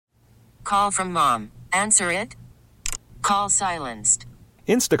Call from mom. Answer it. Call silenced.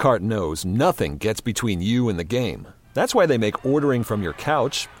 Instacart knows nothing gets between you and the game. That's why they make ordering from your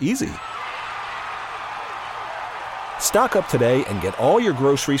couch easy. Stock up today and get all your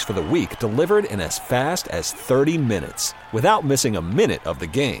groceries for the week delivered in as fast as 30 minutes without missing a minute of the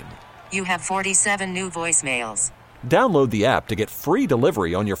game. You have 47 new voicemails. Download the app to get free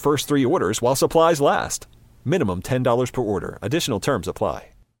delivery on your first 3 orders while supplies last. Minimum $10 per order. Additional terms apply.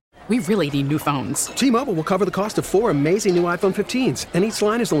 We really need new phones. T-Mobile will cover the cost of 4 amazing new iPhone 15s, and each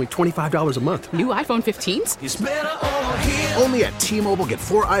line is only $25 a month. New iPhone 15s? It's better over here. Only at T-Mobile, get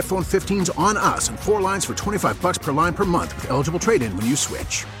 4 iPhone 15s on us and 4 lines for $25 per line per month with eligible trade-in when you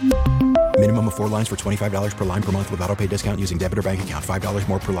switch. Minimum of 4 lines for $25 per line per month with autopay discount using debit or bank account. $5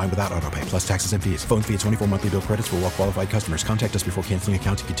 more per line without autopay, plus taxes and fees. Phone fee at 24 monthly bill credits for well-qualified customers. Contact us before canceling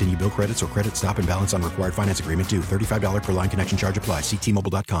account to continue bill credits or credit stop and balance on required finance agreement due. $35 per line connection charge applies. See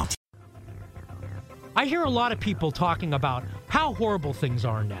T-Mobile.com. I hear a lot of people talking about how horrible things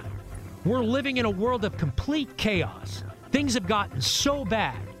are now. We're living in a world of complete chaos. Things have gotten so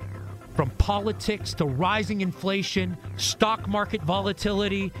bad. From politics to rising inflation, stock market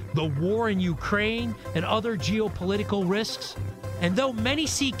volatility, the war in Ukraine, and other geopolitical risks. And though many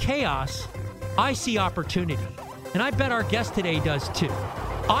see chaos, I see opportunity. And I bet our guest today does too.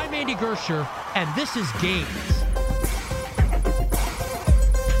 I'm Andy Gersher, and this is Gains.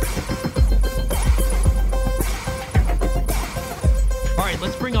 All right,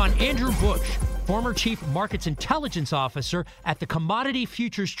 let's bring on Andrew Bush, former Chief Markets Intelligence Officer at the Commodity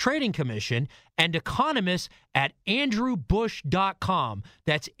Futures Trading Commission and economist at andrewbusch.com.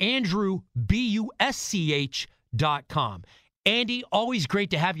 That's Andrew, BUSCH.com. Andy, always great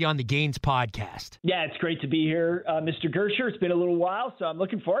to have you on the Gains podcast. Yeah, it's great to be here, Mr. Gersher. It's been a little while, so I'm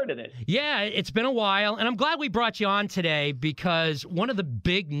looking forward to this. Yeah, it's been a while, and I'm glad we brought you on today because one of the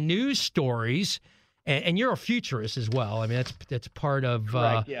big news stories, and you're a futurist as well. I mean, that's part of...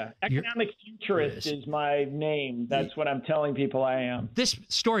 Right, yeah. Economic futurist is my name. That's what I'm telling people I am. This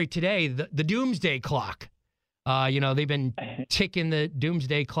story today, the doomsday clock. They've been ticking the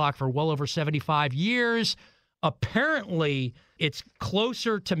doomsday clock for well over 75 years. Apparently, it's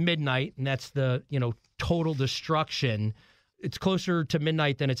closer to midnight, and that's the, total destruction. It's closer to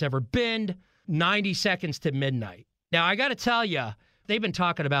midnight than it's ever been, 90 seconds to midnight. Now, I got to tell you, they've been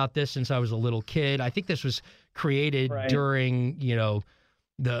talking about this since I was a little kid. I think this was created during,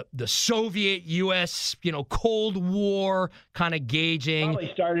 the Soviet U.S., Cold War kind of gauging.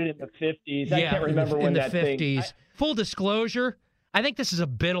 Probably started in the 50s. I can't remember when that thing. In the 50s. Full disclosure, I think this is a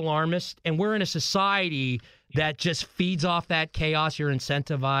bit alarmist, and we're in a society that just feeds off that chaos. You're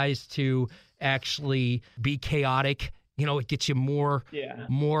incentivized to actually be chaotic. It gets you more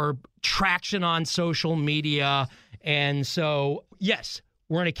traction on social media. And so, yes,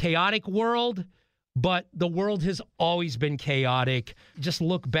 we're in a chaotic world, but the world has always been chaotic. Just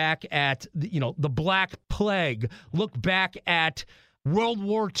look back at, the Black Plague. Look back at World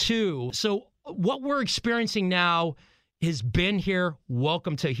War II. So what we're experiencing now has been here.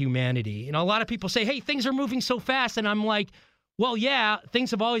 Welcome to humanity. A lot of people say, hey, things are moving so fast. And I'm like, well, yeah, things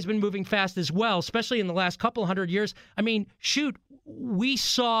have always been moving fast as well, especially in the last couple 100 years. I mean, shoot, we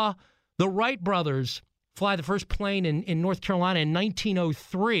saw the Wright brothers fly the first plane in North Carolina in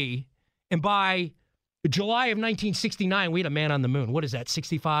 1903. And by July of 1969, we had a man on the moon. What is that,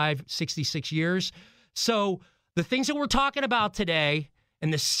 65, 66 years? So the things that we're talking about today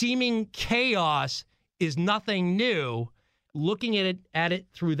and the seeming chaos is nothing new. Looking at it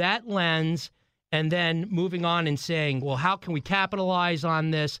through that lens and then moving on and saying, well, how can we capitalize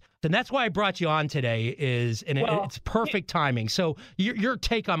on this? And that's why I brought you on today it's perfect timing. So your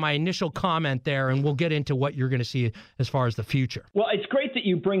take on my initial comment there, and we'll get into what you're going to see as far as the future. Well, it's great that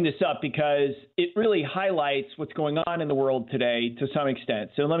you bring this up because it really highlights what's going on in the world today to some extent.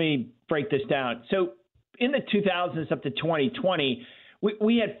 So let me break this down. So in the 2000s up to 2020,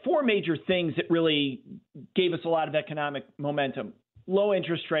 we had 4 major things that really gave us a lot of economic momentum: low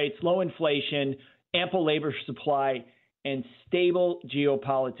interest rates, low inflation, ample labor supply, and stable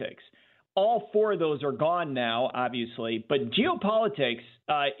geopolitics. All 4 of those are gone now, obviously, but geopolitics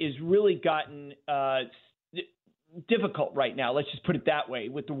is really gotten difficult right now. Let's just put it that way.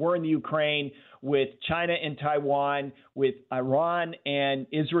 With the war in the Ukraine, with China and Taiwan, with Iran and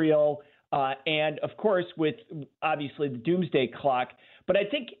Israel, and of course with obviously the doomsday clock. But I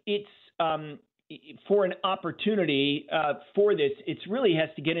think it's for an opportunity for this, it really has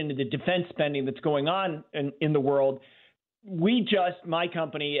to get into the defense spending that's going on in the world. My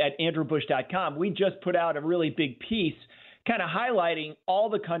company at andrewbusch.com, we just put out a really big piece kind of highlighting all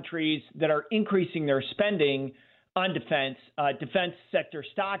the countries that are increasing their spending on defense. Defense sector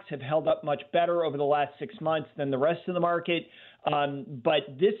stocks have held up much better over the last 6 months than the rest of the market.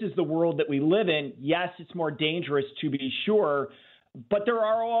 But this is the world that we live in. Yes, it's more dangerous to be sure, but there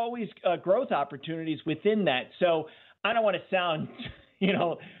are always growth opportunities within that. So I don't want to sound,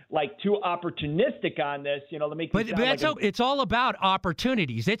 like too opportunistic on this, to make but that's it's all about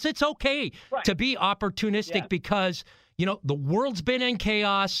opportunities. It's okay to be opportunistic because, the world's been in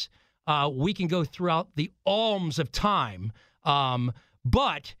chaos. We can go throughout the alms of time.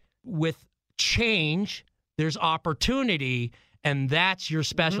 But with change, there's opportunity, and that's your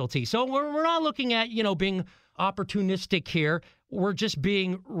specialty. So we're not looking at, being opportunistic here. We're just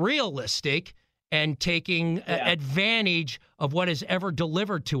being realistic and taking advantage of what is ever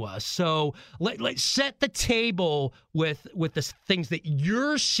delivered to us. So let's set the table with the things that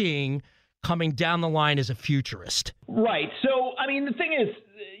you're seeing coming down the line as a futurist. Right. So, the thing is,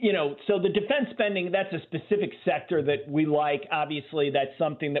 so the defense spending, that's a specific sector that we like. Obviously, that's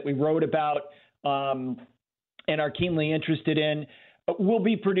something that we wrote about and are keenly interested in. We'll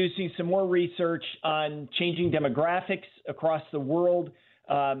be producing some more research on changing demographics across the world.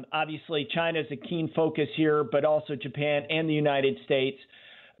 Obviously, China is a keen focus here, but also Japan and the United States.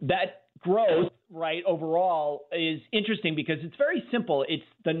 That growth, overall is interesting because it's very simple. It's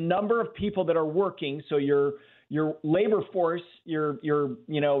the number of people that are working. So your labor force, your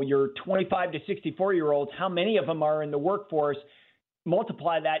 25 to 64-year-olds, how many of them are in the workforce?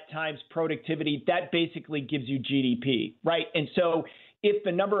 Multiply that times productivity. That basically gives you GDP, right? And so if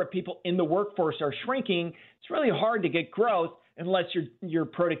the number of people in the workforce are shrinking, it's really hard to get growth unless your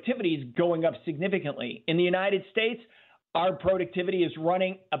productivity is going up significantly. In the United States, our productivity is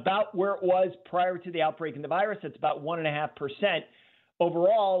running about where it was prior to the outbreak of the virus. It's about 1.5%.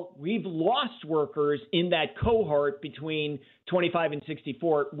 Overall, we've lost workers in that cohort between 25 and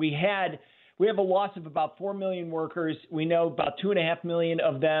 64. We have a loss of about 4 million workers. We know about 2.5 million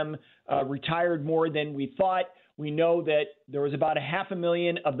of them retired more than we thought. We know that there was about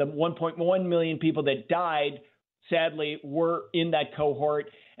 500,000 of the 1.1 million people that died, sadly, were in that cohort.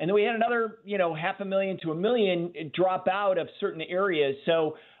 And then we had another, 500,000 to 1 million drop out of certain areas.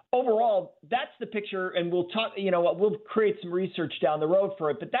 So overall, that's the picture. And we'll talk, we'll create some research down the road for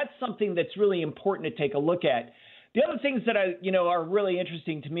it. But that's something that's really important to take a look at. The other things that are really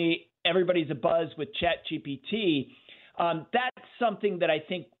interesting to me, everybody's abuzz with ChatGPT. That's something that I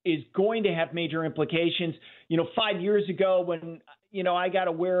think is going to have major implications. 5 years ago when, I got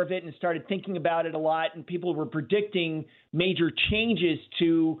aware of it and started thinking about it a lot, and people were predicting major changes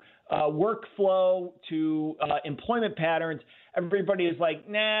to workflow, to employment patterns, everybody is like,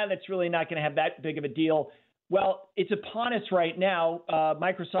 nah, that's really not going to have that big of a deal. Well, it's upon us right now.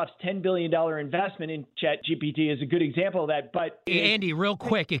 Microsoft's $10 billion investment in ChatGPT is a good example of that. But Andy, real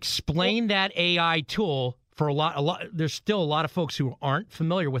quick, explain that AI tool for a lot. There's still a lot of folks who aren't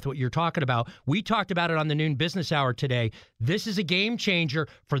familiar with what you're talking about. We talked about it on the Noon Business Hour today. This is a game changer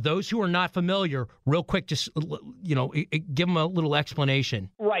for those who are not familiar. Real quick, just give them a little explanation.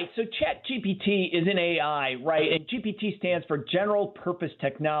 Right. So ChatGPT is an AI, right? And GPT stands for General Purpose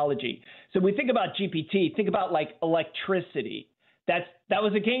Technology. So when we think about GPT, think about like electricity. That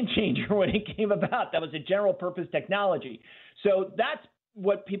was a game changer when it came about. That was a general purpose technology. So that's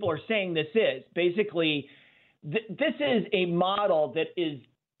what people are saying this is. Basically, this is a model that is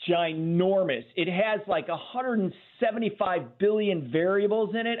ginormous. It has like 175 billion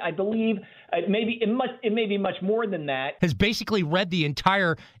variables in it, I believe. It may be much more than that. Has basically read the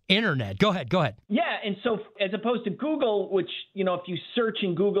entire internet. Go ahead. Yeah, and so as opposed to Google, which, if you search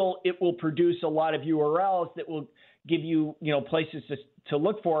in Google, it will produce a lot of URLs that will give you, places to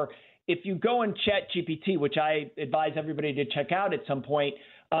look for. If you go in ChatGPT, which I advise everybody to check out at some point,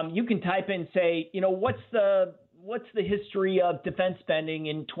 you can type in, say, what's the history of defense spending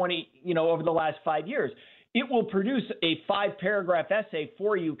in over the last 5 years? It will produce a 5-paragraph essay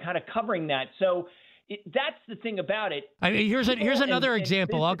for you, kind of covering that. So that's the thing about it. Here's another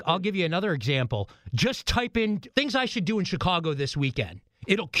example. I'll give you another example. Just type in things I should do in Chicago this weekend.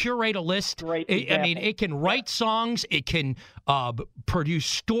 It'll curate a list. It can write songs. It can produce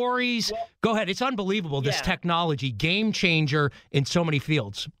stories. Well, go ahead. It's unbelievable, this technology. Game changer in so many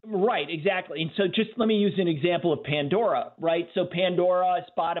fields. Right, exactly. And so just let me use an example of Pandora, right? So Pandora,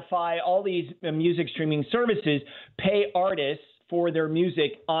 Spotify, all these music streaming services pay artists for their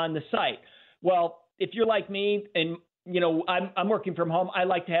music on the site. Well, if you're like me and I'm working from home. I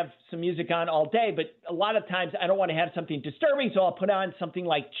like to have some music on all day, but a lot of times I don't want to have something disturbing, so I'll put on something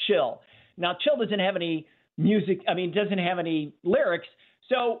like Chill. Now, Chill doesn't have any music. Doesn't have any lyrics.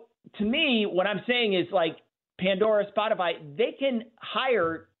 So to me, what I'm saying is like Pandora, Spotify, they can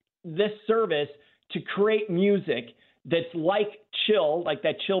hire this service to create music that's like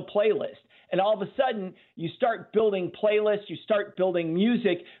that chill playlist. And all of a sudden, you start building playlists, you start building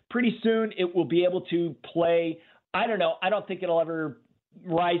music. Pretty soon, it will be able to play. I don't know. I don't think it'll ever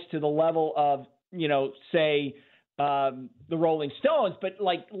rise to the level of, say, the Rolling Stones. But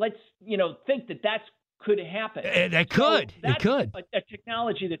let's, think that could happen. It could. So that's it could. A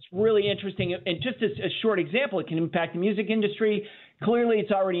technology that's really interesting. And just as a short example, it can impact the music industry. Clearly,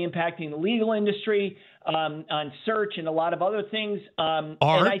 it's already impacting the legal industry, on search and a lot of other things. Art.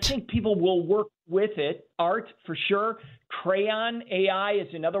 And I think people will work with it. Art, for sure. Crayon AI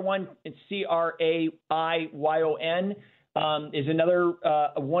is another one. It's CRAIYON is another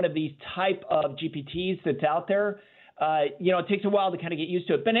one of these type of GPTs that's out there. It takes a while to kind of get used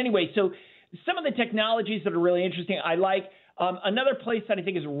to it. But anyway, so some of the technologies that are really interesting, I like. Another place that I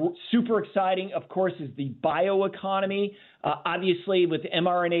think is super exciting, of course, is the bioeconomy. Obviously, with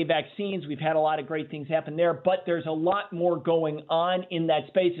mRNA vaccines, we've had a lot of great things happen there, but there's a lot more going on in that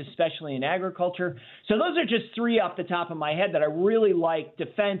space, especially in agriculture. So those are just three off the top of my head that I really like: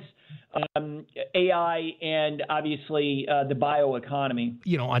 defense, AI, and obviously the bioeconomy.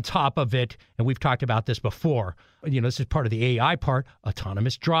 On top of it, and we've talked about this before, this is part of the AI part,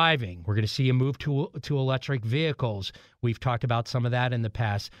 autonomous driving. We're going to see a move to electric vehicles. We've talked about some of that in the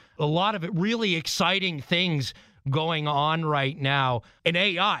past. A lot of it really exciting things going on right now. And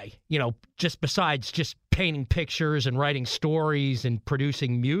AI, just besides just painting pictures and writing stories and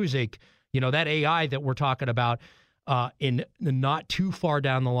producing music, that AI that we're talking about in the not too far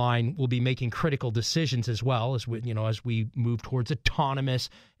down the line will be making critical decisions as well as we move towards autonomous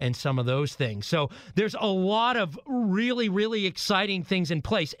and some of those things. So there's a lot of really, really exciting things in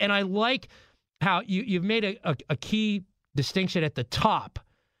place. And I like how you've made a key distinction at the top.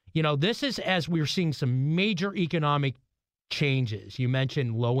 This is as we're seeing some major economic changes. You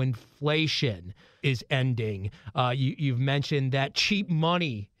mentioned low inflation is ending. You've mentioned that cheap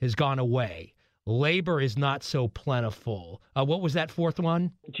money has gone away. Labor is not so plentiful. What was that fourth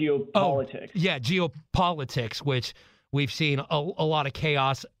one? Geopolitics. Geopolitics, which we've seen a lot of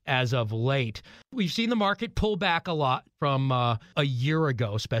chaos as of late. We've seen the market pull back a lot from a year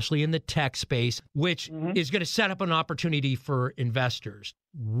ago, especially in the tech space, which is going to set up an opportunity for investors.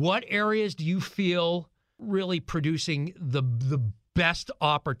 What areas do you feel really producing the best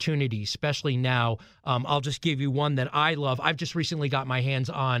opportunities, especially now? I'll just give you one that I love. I've just recently got my hands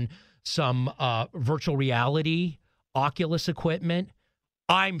on some virtual reality Oculus equipment.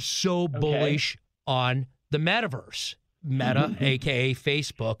 I'm so bullish on the metaverse. Meta, a.k.a.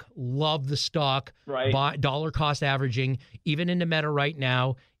 Facebook, love the stock, right? Dollar cost averaging, even into Meta right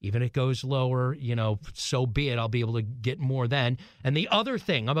now, even if it goes lower, so be it. I'll be able to get more then. And the other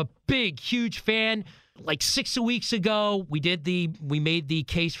thing, I'm a huge fan. Like 6 weeks ago, we made the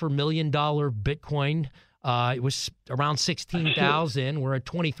case for $1 million Bitcoin. It was around 16,000. We're at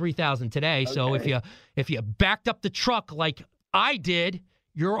 23,000 today. Okay. So if you backed up the truck like I did,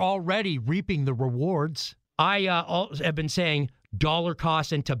 you're already reaping the rewards. I have been saying dollar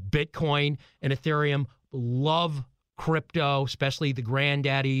cost into Bitcoin and Ethereum. Love crypto, especially the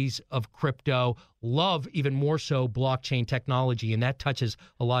granddaddies of crypto. Love even more so blockchain technology, and that touches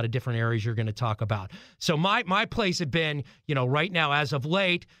a lot of different areas you're going to talk about. So my place had been, right now as of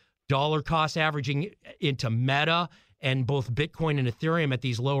late, dollar cost averaging into Meta and both Bitcoin and Ethereum at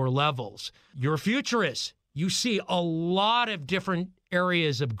these lower levels. You're a futurist. You see a lot of different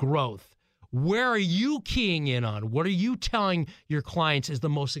areas of growth. Where are you keying in on? What are you telling your clients is the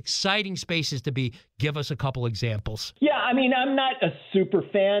most exciting spaces to be? Give us a couple examples. Yeah, I'm not a super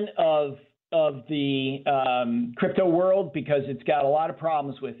fan of the crypto world because it's got a lot of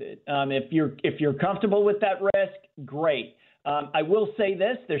problems with it. If you're comfortable with that risk, great. I will say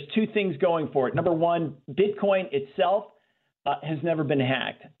this: there's two things going for it. Number one, Bitcoin itself has never been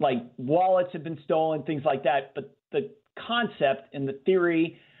hacked. Like wallets have been stolen, things like that. But the concept and the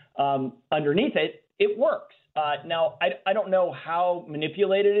theory underneath it works. Now, I don't know how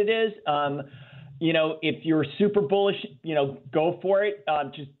manipulated it is. If you're super bullish, go for it.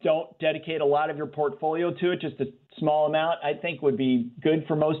 Just don't dedicate a lot of your portfolio to it. Just a small amount, I think, would be good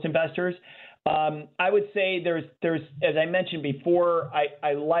for most investors. I would say there's, as I mentioned before,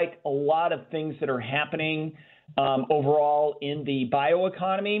 I like a lot of things that are happening overall in the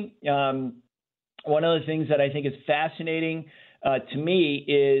bioeconomy. One of the things that I think is fascinating to me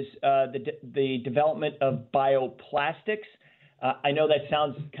is the development of bioplastics. I know that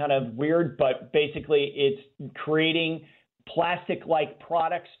sounds kind of weird, but basically it's creating plastic-like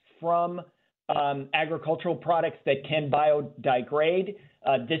products from agricultural products that can biodegrade.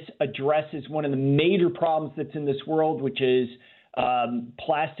 This addresses one of the major problems that's in this world, which is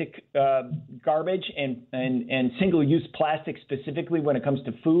plastic garbage and single-use plastic specifically when it comes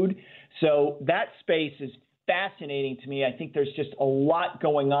to food. So that space is fascinating to me. I think there's just a lot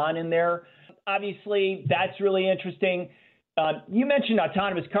going on in there. Obviously, that's really interesting. You mentioned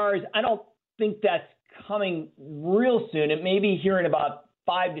autonomous cars. I don't think that's coming real soon. It may be here in about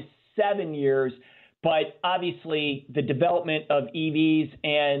 5 to 7 years. But obviously, the development of EVs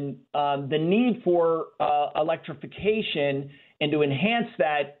and the need for electrification and to enhance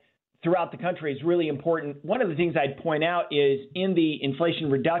that throughout the country is really important. One of the things I'd point out is in the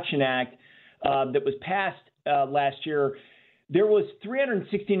Inflation Reduction Act that was passed last year, there was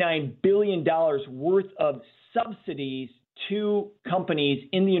 $369 billion worth of subsidies to companies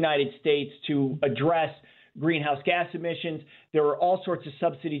in the United States to address greenhouse gas emissions. There were all sorts of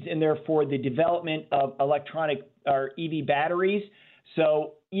subsidies in there for the development of electronic or EV batteries.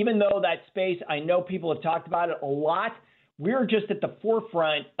 So even though that space, I know people have talked about it a lot, we're just at the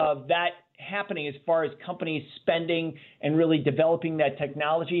forefront of that happening as far as companies spending and really developing that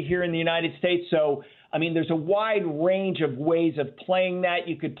technology here in the United States. So, I mean, there's a wide range of ways of playing that.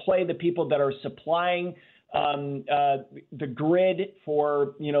 You could play the people that are supplying the grid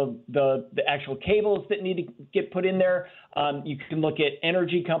for, the actual cables that need to get put in there. You can look at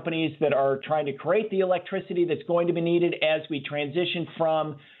energy companies that are trying to create the electricity that's going to be needed as we transition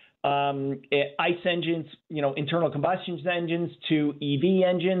from ICE engines, internal combustion engines to EV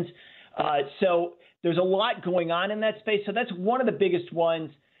engines. So there's a lot going on in that space. So that's one of the biggest ones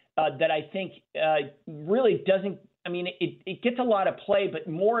that I think really doesn't. I mean, it gets a lot of play, but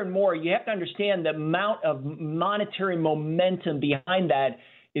more and more, you have to understand the amount of monetary momentum behind that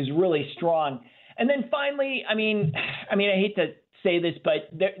is really strong. And then finally, I mean, I hate to say this,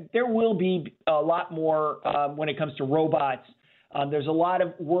 but there will be a lot more when it comes to robots. There's a lot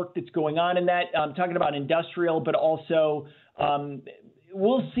of work that's going on in that. I'm talking about industrial, but also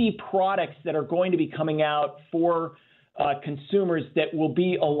we'll see products that are going to be coming out for consumers that will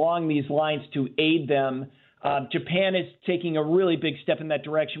be along these lines to aid them. Japan is taking a really big step in that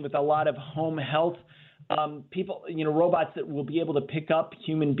direction with a lot of home health people, robots that will be able to pick up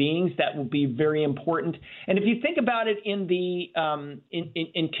human beings. That will be very important. And if you think about it in the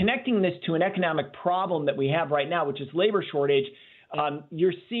in connecting this to an economic problem that we have right now, which is labor shortage,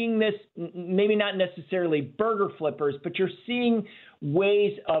 you're seeing this, maybe not necessarily burger flippers, but you're seeing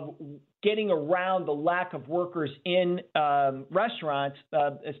ways of getting around the lack of workers in restaurants,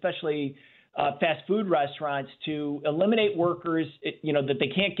 especially fast food restaurants, to eliminate workers, that they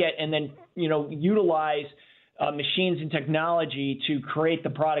can't get, and then, utilize machines and technology to create the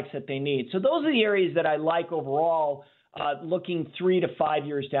products that they need. So those are the areas that I like overall, looking 3 to 5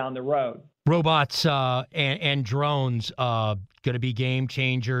 years down the road. Robots and drones going to be game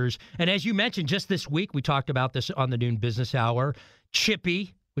changers. And as you mentioned, just this week, we talked about this on the Noon Business Hour.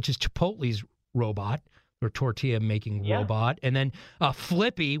 Chippy, which is Chipotle's robot, or tortilla-making robot. And then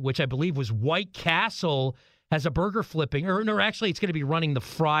Flippy, which I believe was White Castle, has a burger flipping. Or actually, it's going to be running the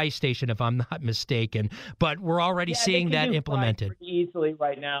fry station, if I'm not mistaken. But we're already seeing that implemented. Pretty easily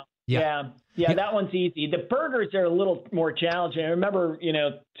right now. Yeah, that one's easy. The burgers are a little more challenging. I remember,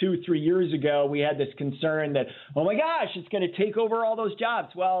 2-3 years ago, we had this concern that, oh my gosh, it's going to take over all those jobs.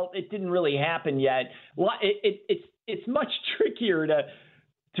 Well, it didn't really happen yet. It's much trickier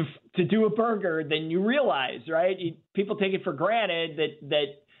to do a burger than you realize, right? People take it for granted that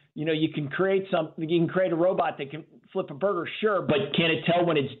you can create a robot that can flip a burger, sure, but can it tell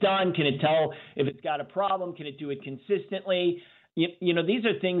when it's done? Can it tell if it's got a problem? Can it do it consistently? These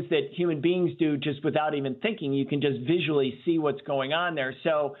are things that human beings do just without even thinking. You can just visually see what's going on there.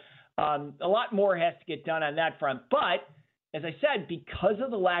 So a lot more has to get done on that front. But as I said, because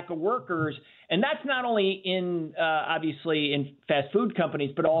of the lack of workers, and that's not only in obviously in fast food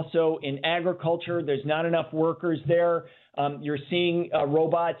companies, but also in agriculture, there's not enough workers there. You're seeing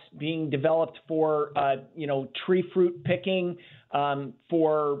robots being developed for tree fruit picking,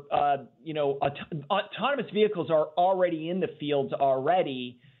 for autonomous vehicles are already in the fields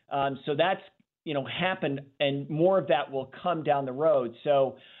already. So that's happened, and more of that will come down the road.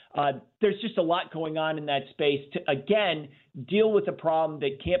 So there's just a lot going on in that space to, again, deal with a problem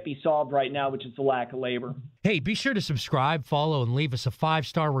that can't be solved right now, which is the lack of labor. Hey, be sure to subscribe, follow, and leave us a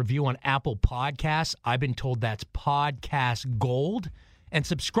 5-star review on Apple Podcasts. I've been told that's podcast gold. And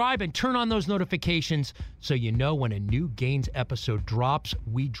subscribe and turn on those notifications so you know when a new Gaines episode drops.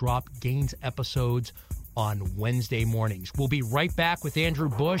 We drop Gaines episodes on Wednesday mornings. We'll be right back with Andrew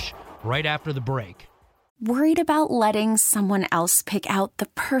Bush right after the break. Worried about letting someone else pick out the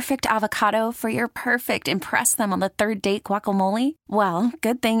perfect avocado for your perfect impress them on the third date guacamole? Well,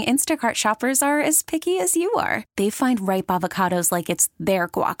 good thing Instacart shoppers are as picky as you are. They find ripe avocados like it's their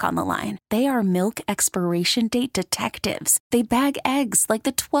guac on the line. They are milk expiration date detectives. They bag eggs like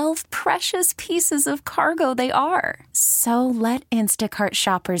the 12 precious pieces of cargo they are. So let Instacart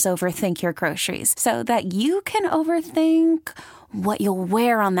shoppers overthink your groceries so that you can overthink what you'll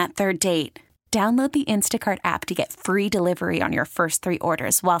wear on that third date. Download the Instacart app to get free delivery on your first 3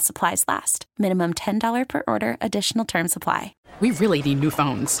 orders while supplies last. Minimum $10 per order. Additional terms apply. We really need new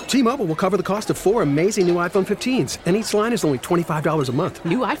phones. T-Mobile will cover the cost of 4 amazing new iPhone 15s, and each line is only $25 a month.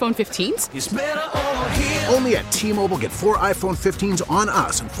 New iPhone 15s? It's better over here. Only at T-Mobile, get 4 iPhone 15s on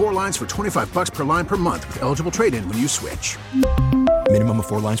us and 4 lines for $25 per line per month with eligible trade-in when you switch. Minimum of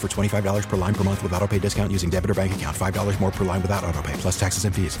 4 lines for $25 per line per month with autopay discount using debit or bank account. $5 more per line without autopay, plus taxes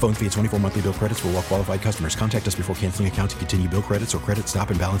and fees. Phone fee at 24 monthly bill credits for well-qualified customers. Contact us before canceling account to continue bill credits or credit stop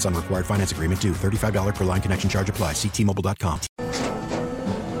and balance on required finance agreement due. $35 per line connection charge applies. See T-Mobile.com.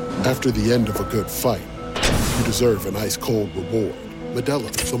 After the end of a good fight, you deserve an ice-cold reward. Modelo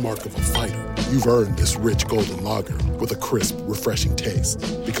is the mark of a fighter. You've earned this rich golden lager with a crisp, refreshing taste.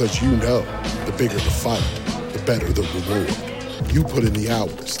 Because you know, the bigger the fight, the better the reward. You put in the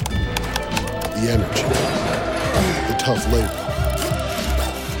hours, the energy, the tough labor.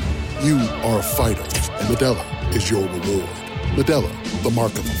 You are a fighter, and Modelo is your reward. Modelo, the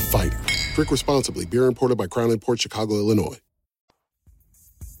mark of a fighter. Drink responsibly. Beer imported by Crown Imports, Chicago, Illinois.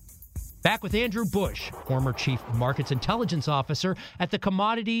 Back with Andrew Bush, former Chief Markets Intelligence Officer at the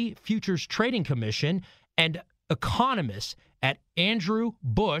Commodity Futures Trading Commission and economist at Andrew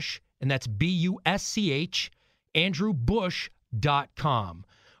Bush, and that's B-U-S-C-H, andrewbush.com.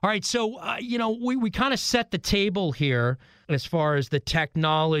 All right, so, we kind of set the table here as far as the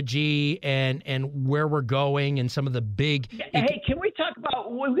technology and where we're going and some of the big... Hey, can we talk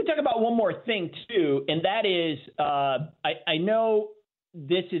about one more thing, too, and that is, I know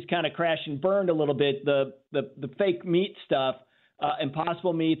this is kind of crash and burned a little bit, the fake meat stuff,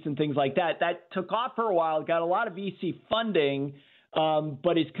 Impossible Meats and things like that. That took off for a while, got a lot of VC funding,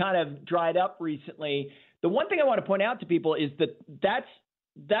 but it's kind of dried up recently. The one thing I want to point out to people is that's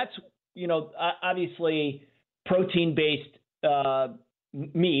obviously protein-based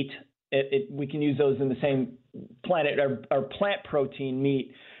meat. We can use those in the same planet or plant protein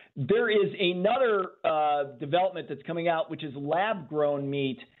meat. There is another development that's coming out, which is lab-grown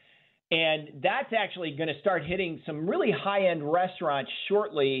meat, and that's actually going to start hitting some really high-end restaurants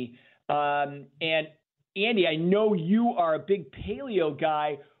shortly. And Andy, I know you are a big paleo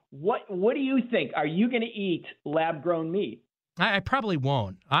guy. What do you think? Are you going to eat lab-grown meat? I probably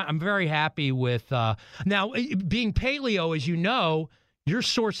won't. I'm very happy with now being paleo, as you know, you're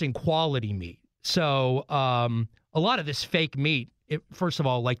sourcing quality meat. So a lot of this fake meat, first of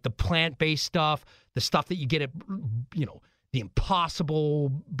all, like the plant-based stuff, the stuff that you get at, the Impossible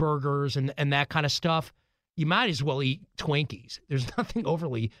burgers and that kind of stuff, you might as well eat Twinkies. There's nothing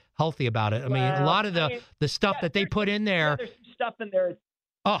overly healthy about it. I mean, a lot of the stuff that they put in there. There's some stuff in there.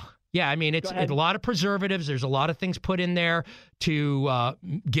 Oh, yeah. I mean, it's a lot of preservatives. There's a lot of things put in there to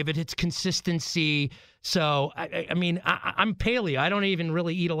give it its consistency. So, I'm paleo. I don't even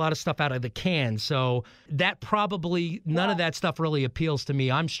really eat a lot of stuff out of the can. So that probably, none of that stuff really appeals to me.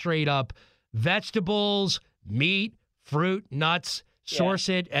 I'm straight up vegetables, meat, fruit, nuts, source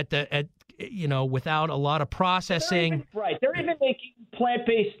it without a lot of processing. They're even making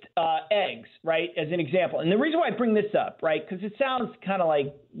plant-based eggs, right, as an example. And the reason why I bring this up, right, because it sounds kind of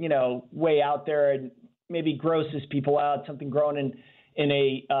like, way out there and maybe grosses people out, something grown in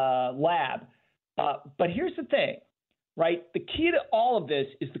a lab. But here's the thing, right? The key to all of this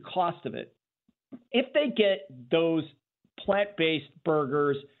is the cost of it. If they get those plant-based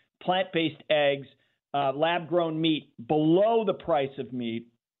burgers, plant-based eggs, lab-grown meat below the price of meat,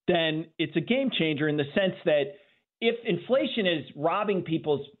 then it's a game changer in the sense that if inflation is robbing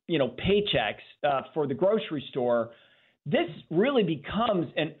people's, paychecks for the grocery store, this really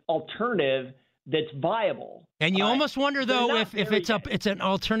becomes an alternative that's viable. And you almost wonder, though, if it's an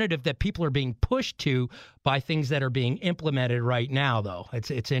alternative that people are being pushed to by things that are being implemented right now, though.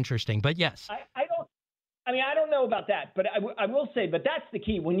 It's interesting. But yes. I don't know about that, but I will say, but that's the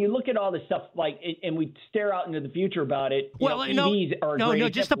key. When you look at all this stuff, and we stare out into the future about it, EVs are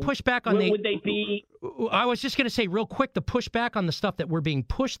great. Just to push back on would they be? I was just going to say real quick, the pushback on the stuff that we're being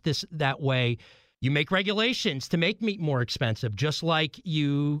pushed that way. You make regulations to make meat more expensive, just like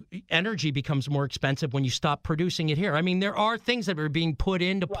energy becomes more expensive when you stop producing it here. I mean, there are things that are being put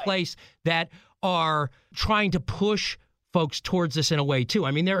into place that are trying to push folks towards this in a way too.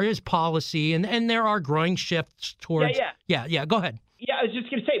 I mean, there is policy and there are growing shifts towards. Yeah. Go ahead. Yeah, I was just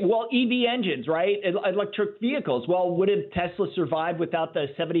going to say, well, EV engines, right? Electric vehicles. Well, would have Tesla survived without the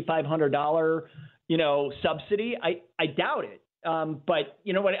 $7,500, subsidy? I doubt it. But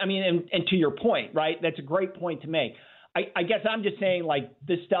you know what I mean? And to your point, right? That's a great point to make. I guess I'm just saying, like,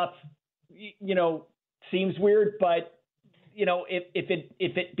 this stuff, seems weird, but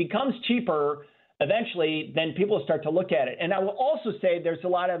if it becomes cheaper eventually, then people will start to look at it. And I will also say there's a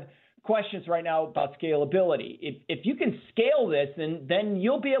lot of questions right now about scalability. If you can scale this, then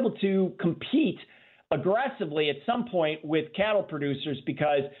you'll be able to compete aggressively at some point with cattle producers,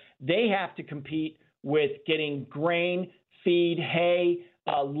 because they have to compete with getting grain, feed, hay,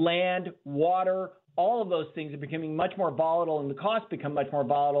 land, water. All of those things are becoming much more volatile, and the costs become much more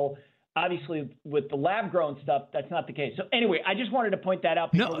volatile. Obviously, with the lab-grown stuff, that's not the case. So anyway, I just wanted to point that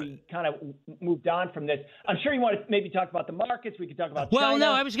out before we kind of moved on from this. I'm sure you want to maybe talk about the markets. We could talk about China. Well,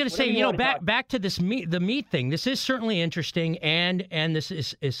 no, I was going to say, back to this the meat thing. This is certainly interesting, and this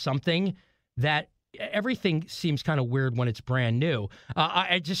is something that everything seems kind of weird when it's brand new.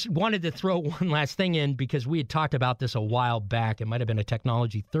 I just wanted to throw one last thing in, because we had talked about this a while back. It might have been a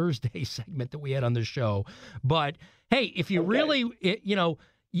Technology Thursday segment that we had on the show. But hey, if you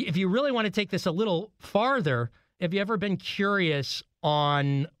if you really want to take this a little farther, have you ever been curious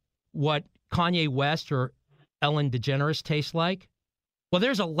on what Kanye West or Ellen DeGeneres taste like? Well,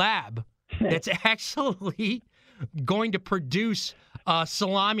 there's a lab that's actually going to produce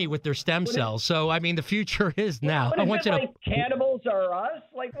salami with their stem cells. So, I mean, the future is now. I want you to cannibals are us?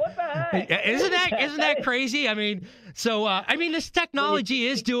 Like, what the heck? Isn't that crazy? I mean, so this technology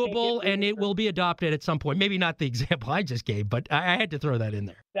is doable, and it will be adopted at some point. Maybe not the example I just gave, but I had to throw that in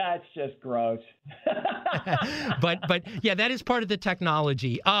there. That's just gross. but yeah, that is part of the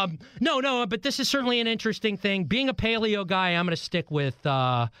technology. But this is certainly an interesting thing. Being a paleo guy, I'm going to stick with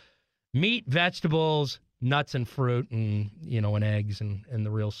meat, vegetables, nuts and fruit, and and eggs and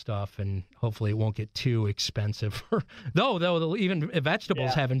the real stuff, and hopefully it won't get too expensive. though even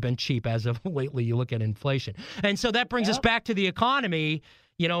vegetables haven't been cheap as of lately. You look at inflation, and so that brings us back to the economy.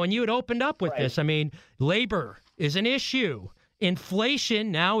 And you had opened up with this. I mean, labor is an issue.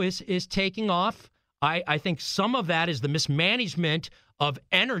 Inflation now is taking off. I think some of that is the mismanagement of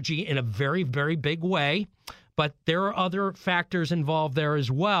energy in a very, very big way, but there are other factors involved there as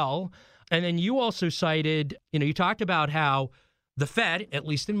well. And then you also cited, you talked about how the Fed, at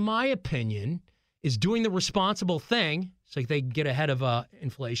least in my opinion, is doing the responsible thing so they can get ahead of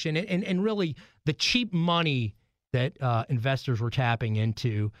inflation. And really, the cheap money that investors were tapping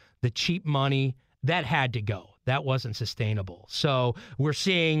into, the cheap money, that had to go. That wasn't sustainable. So we're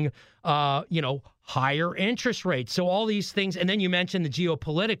seeing, higher interest rates. So all these things. And then you mentioned the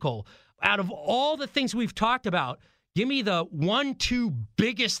geopolitical. Out of all the things we've talked about, give me the 1-2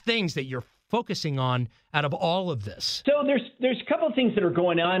 biggest things that you're focusing on out of all of this. So there's a couple of things that are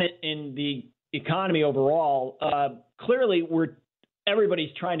going on in the economy overall. Clearly,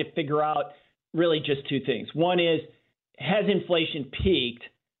 everybody's trying to figure out really just two things. One is, has inflation peaked?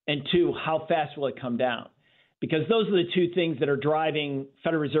 And two, how fast will it come down? Because those are the two things that are driving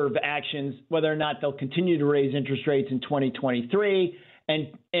Federal Reserve actions, whether or not they'll continue to raise interest rates in 2023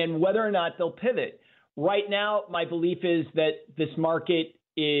 and whether or not they'll pivot. Right now, my belief is that this market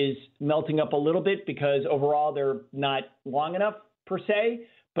is melting up a little bit because overall they're not long enough per se.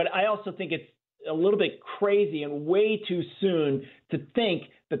 But I also think it's a little bit crazy and way too soon to think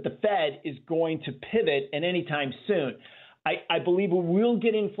that the Fed is going to pivot at any time soon. I believe we will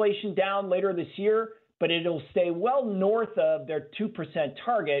get inflation down later this year, but it'll stay well north of their 2%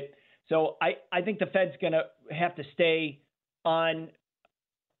 target. So I think the Fed's going to have to stay on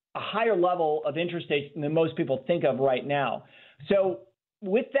a higher level of interest rates than most people think of right now. So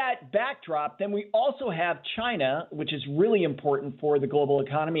with that backdrop, then we also have China, which is really important for the global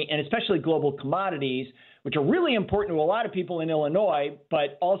economy and especially global commodities, which are really important to a lot of people in Illinois,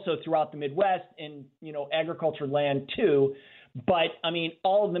 but also throughout the Midwest and, agriculture land too. But I mean,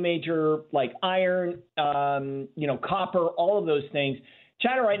 all of the major like iron, copper, all of those things.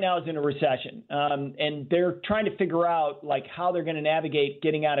 China right now is in a recession, and they're trying to figure out like how they're going to navigate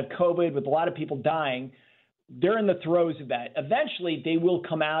getting out of COVID with a lot of people dying. They're in the throes of that. Eventually, they will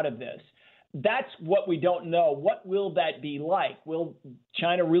come out of this. That's what we don't know. What will that be like? Will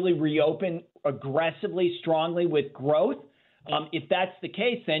China really reopen aggressively, strongly with growth? If that's the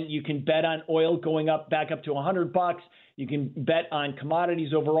case, then you can bet on oil going back up to $100. You can bet on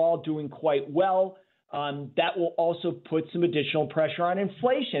commodities overall doing quite well. That will also put some additional pressure on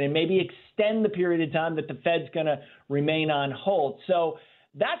inflation and maybe extend the period of time that the Fed's going to remain on hold. So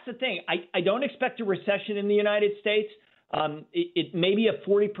that's the thing. I don't expect a recession in the United States. It may be a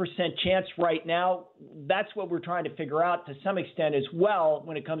 40% chance right now. That's what we're trying to figure out to some extent as well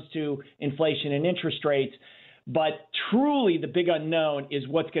when it comes to inflation and interest rates. But truly, the big unknown is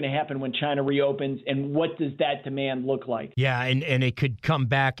what's going to happen when China reopens and what does that demand look like? Yeah, and it could come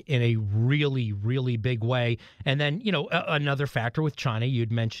back in a really, really big way. And then, another factor with China,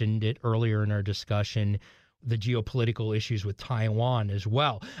 you'd mentioned it earlier in our discussion, the geopolitical issues with Taiwan as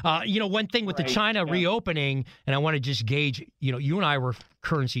well. One thing with the China reopening, and I want to just gauge, you and I were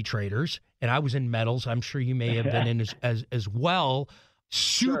currency traders, and I was in metals. I'm sure you may have been in as well.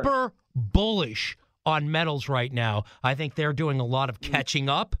 Super bullish on metals right now. I think they're doing a lot of catching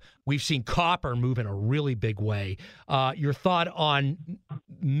up. We've seen copper move in a really big way. Your thought on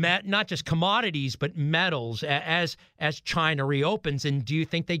not just commodities, but metals as China reopens, and do you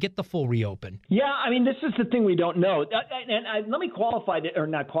think they get the full reopen? Yeah, I mean, this is the thing we don't know. And let me qualify that, or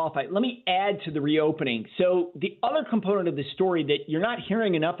not qualify. Let me add to the reopening. So the other component of the story that you're not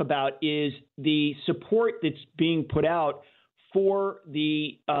hearing enough about is the support that's being put out for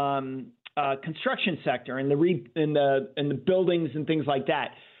the construction sector and the buildings and things like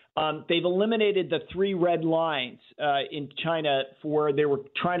that. They've eliminated the 3 red lines in China for they were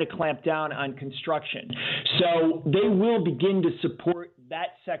trying to clamp down on construction. So they will begin to support that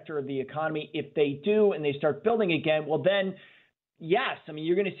sector of the economy. If they do and they start building again, well then, yes, I mean,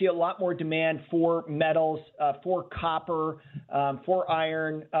 you're going to see a lot more demand for metals, for copper, for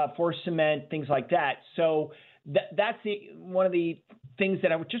iron, for cement, things like that. So that's one of the things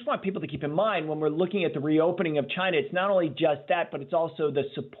that I would just want people to keep in mind when we're looking at the reopening of China. It's not only just that, but it's also the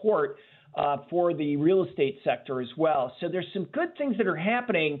support for the real estate sector as well. So there's some good things that are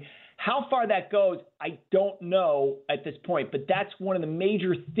happening. How far that goes, I don't know at this point, but that's one of the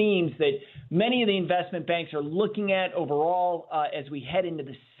major themes that many of the investment banks are looking at overall as we head into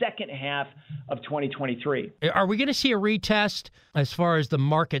the second half of 2023. Are we going to see a retest as far as the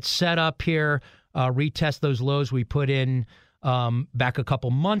market setup here, retest those lows we put in back a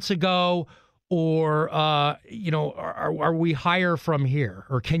couple months ago, or are we higher from here,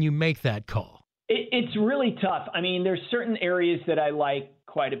 or can you make that call? It's really tough. I mean, there's certain areas that I like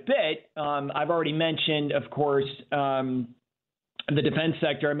quite a bit. I've already mentioned, of course, the defense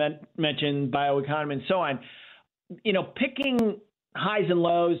sector. I mentioned bioeconomy and so on. Picking highs and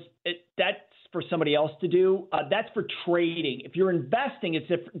lows, that's for somebody else to do. That's for trading. If you're investing,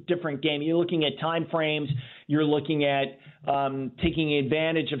 it's a different game. You're looking at time frames. You're looking at taking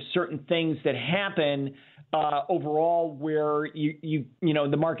advantage of certain things that happen overall, where you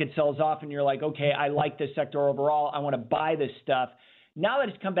the market sells off, and you're like, okay, I like this sector overall. I want to buy this stuff. Now that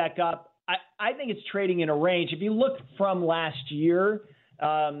it's come back up, I think it's trading in a range. If you look from last year,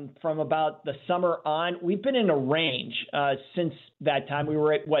 from about the summer on, we've been in a range since that time. We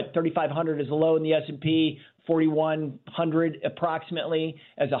were at 3,500 as a low in the S&P, 4,100 approximately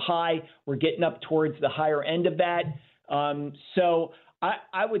as a high. We're getting up towards the higher end of that. So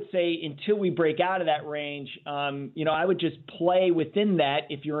I would say until we break out of that range, I would just play within that.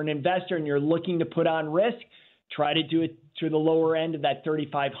 If you're an investor and you're looking to put on risk, try to do it to the lower end of that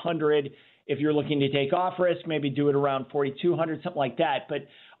 3,500. If you're looking to take off risk, maybe do it around 4,200, something like that. But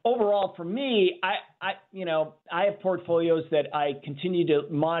overall, for me, I have portfolios that I continue to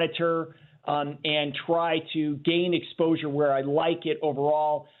monitor and try to gain exposure where I like it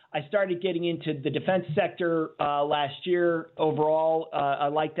overall. I started getting into the defense sector last year. Overall, I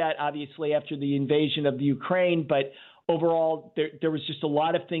like that, obviously, after the invasion of the Ukraine. But overall, there was just a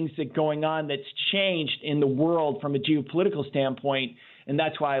lot of things that going on that's changed in the world from a geopolitical standpoint, and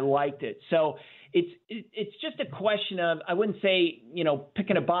that's why I liked it. So it's just a question of, I wouldn't say,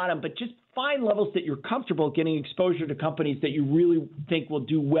 picking a bottom, but just find levels that you're comfortable getting exposure to companies that you really think will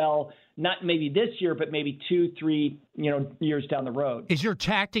do well, not maybe this year, but maybe 2-3 years down the road. Is your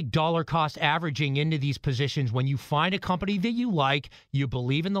tactic dollar cost averaging into these positions when you find a company that you like, you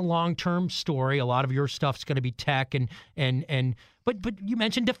believe in the long-term story? A lot of your stuff's going to be tech but you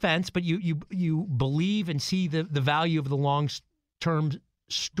mentioned defense, but you believe and see the value of the long-term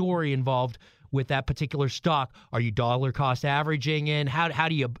story involved with that particular stock. Are you dollar cost averaging in? How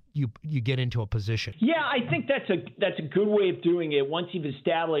do you get into a position? Yeah, I think that's a good way of doing it. Once you've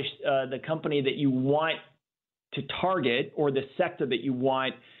established the company that you want to target or the sector that you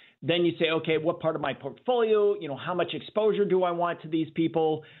want, then you say, okay, what part of my portfolio, how much exposure do I want to these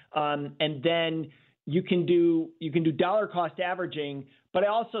people? And then you can do dollar cost averaging, but I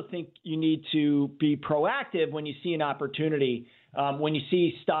also think you need to be proactive when you see an opportunity, when you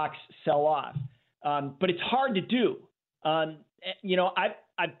see stocks sell off. But it's hard to do.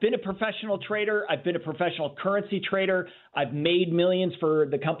 I've been a professional trader. I've been a professional currency trader. I've made millions for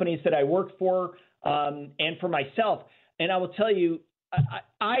the companies that I work for and for myself. And I will tell you,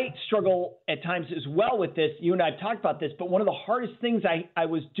 I struggle at times as well with this. You and I have talked about this, but one of the hardest things I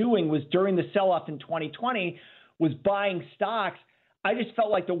was doing was during the sell-off in 2020 was buying stocks. I just felt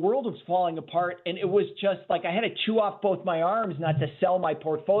like the world was falling apart, and it was just like I had to chew off both my arms not to sell my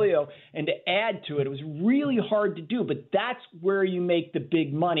portfolio and to add to it. It was really hard to do, but that's where you make the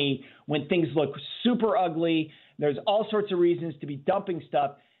big money when things look super ugly. There's all sorts of reasons to be dumping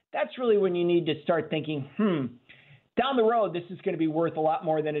stuff. That's really when you need to start thinking, down the road, this is going to be worth a lot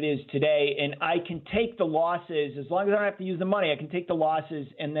more than it is today, and I can take the losses. As long as I don't have to use the money, I can take the losses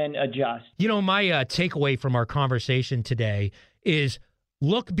and then adjust. You know, my takeaway from our conversation today is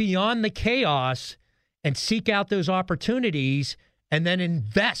look beyond the chaos and seek out those opportunities and then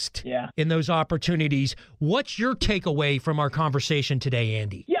invest in those opportunities. What's your takeaway from our conversation today,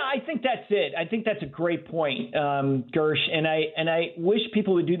 Andy? Yeah, I think that's it. I think that's a great point, Gersh. And I wish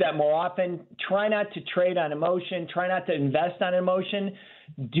people would do that more often. Try not to trade on emotion. Try not to invest on emotion.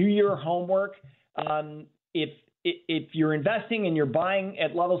 Do your homework. If you're investing and you're buying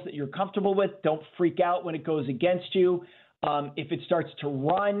at levels that you're comfortable with, don't freak out when it goes against you. If it starts to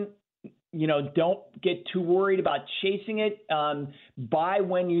run, don't get too worried about chasing it. Buy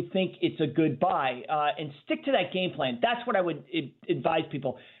when you think it's a good buy, and stick to that game plan. That's what I would advise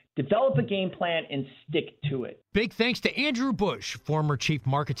people. Develop a game plan and stick to it. Big thanks to Andrew Bush, former Chief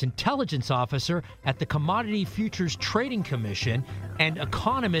Markets Intelligence Officer at the Commodity Futures Trading Commission and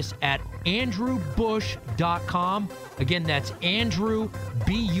economist at andrewbusch.com. Again, that's Andrew,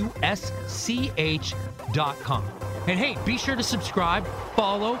 BUSCH.com. And hey, be sure to subscribe,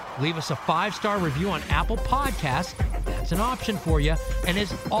 follow, leave us a 5-star review on Apple Podcasts. That's an option for you. And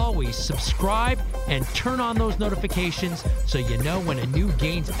as always, subscribe and turn on those notifications so you know when a new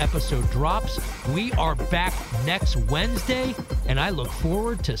Gains episode drops. We are back next Wednesday, and I look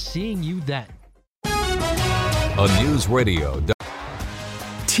forward to seeing you then. A News Radio.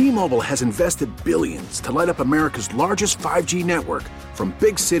 T-Mobile has invested billions to light up America's largest 5G network, from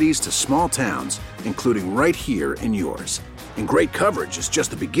big cities to small towns, including right here in yours. And great coverage is just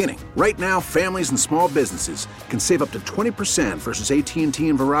the beginning. Right now, families and small businesses can save up to 20% versus AT&T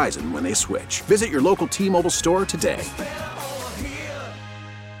and Verizon when they switch. Visit your local T-Mobile store today.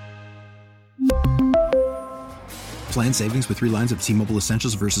 Plan savings with 3 lines of T-Mobile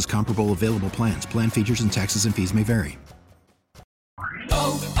Essentials versus comparable available plans. Plan features and taxes and fees may vary.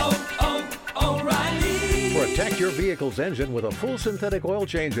 Protect your vehicle's engine with a full synthetic oil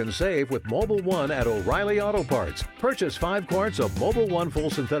change and save with Mobil 1 at O'Reilly Auto Parts. Purchase 5 quarts of Mobil 1 full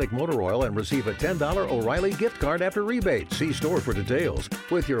synthetic motor oil and receive a $10 O'Reilly gift card after rebate. See store for details.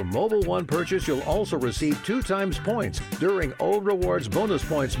 With your Mobil 1 purchase, you'll also receive 2 times points during O Rewards Bonus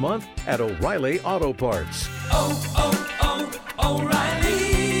Points Month at O'Reilly Auto Parts.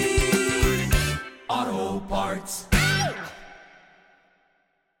 O'Reilly Auto Parts.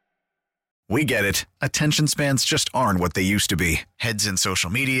 We get it. Attention spans just aren't what they used to be. Heads in social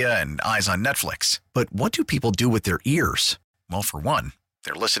media and eyes on Netflix. But what do people do with their ears? Well, for one,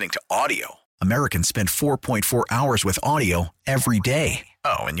 they're listening to audio. Americans spend 4.4 hours with audio every day.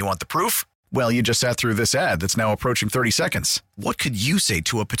 Oh, and you want the proof? Well, you just sat through this ad that's now approaching 30 seconds. What could you say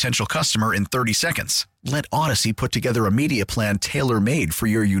to a potential customer in 30 seconds? Let Odyssey put together a media plan tailor-made for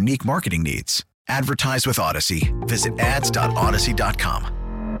your unique marketing needs. Advertise with Odyssey. Visit ads.odyssey.com.